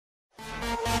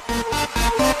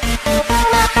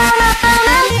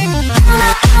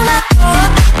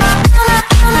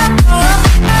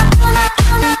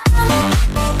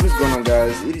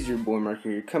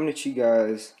get you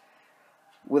guys,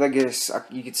 well, I guess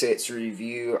you could say it's a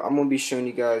review. I'm going to be showing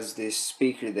you guys this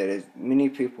speaker that many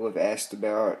people have asked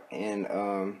about in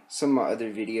some of my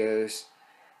other videos.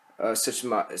 Such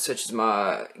as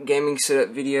my gaming setup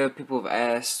video. People have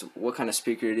asked what kind of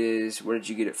speaker it is, where did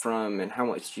you get it from, and how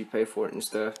much did you pay for it and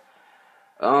stuff.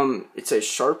 It's a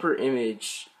Sharper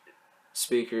Image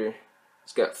speaker.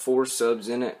 It's got 4 subs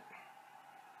in it,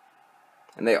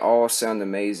 and they all sound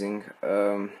amazing.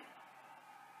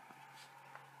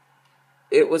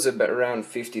 It was about around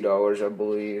 $50, I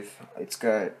believe. It's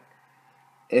got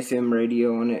FM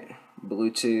radio on it,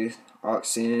 Bluetooth,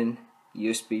 aux-in,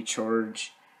 USB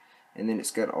charge, and then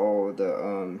it's got all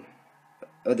the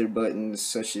other buttons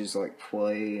such as like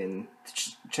play and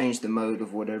change the mode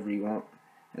of whatever you want,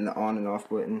 and the on and off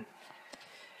button.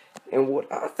 And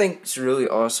what I think is really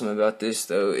awesome about this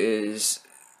though is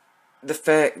the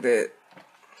fact that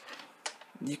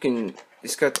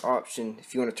it's got the option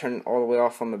if you want to turn it all the way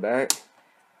off on the back,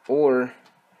 or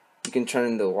you can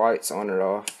turn the lights on or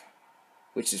off,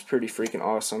 which is pretty freaking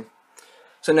awesome.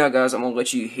 So now guys, I'm gonna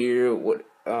let you hear what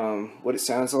it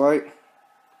sounds like.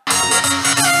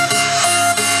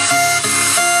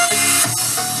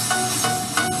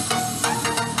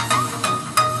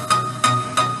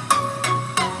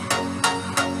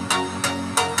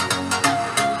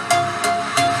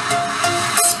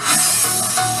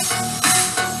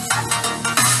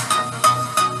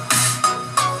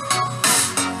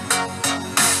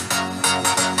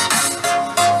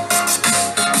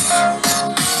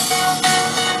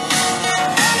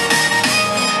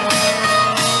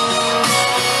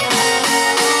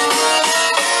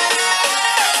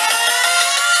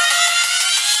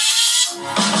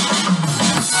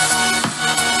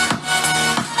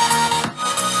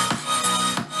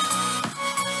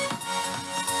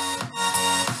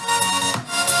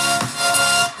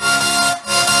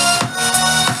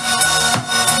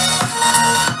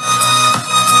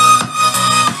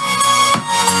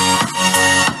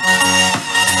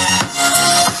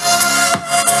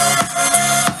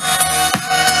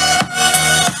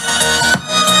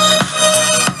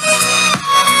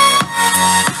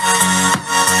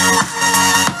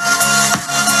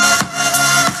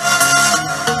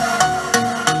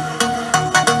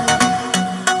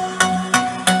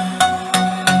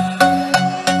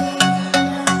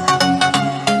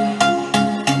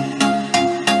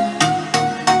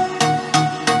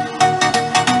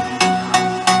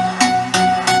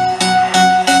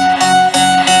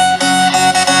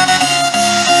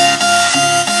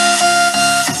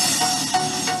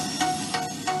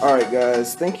 Alright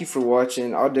guys, thank you for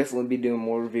watching. I'll definitely be doing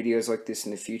more videos like this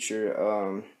in the future.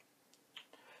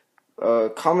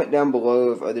 Comment down below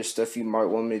of other stuff you might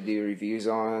want me to do reviews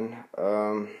on.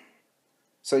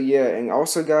 So yeah, and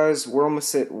also guys, we're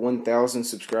almost at 1,000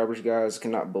 subscribers guys.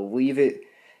 Cannot believe it.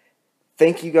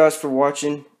 Thank you guys for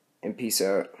watching, and peace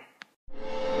out.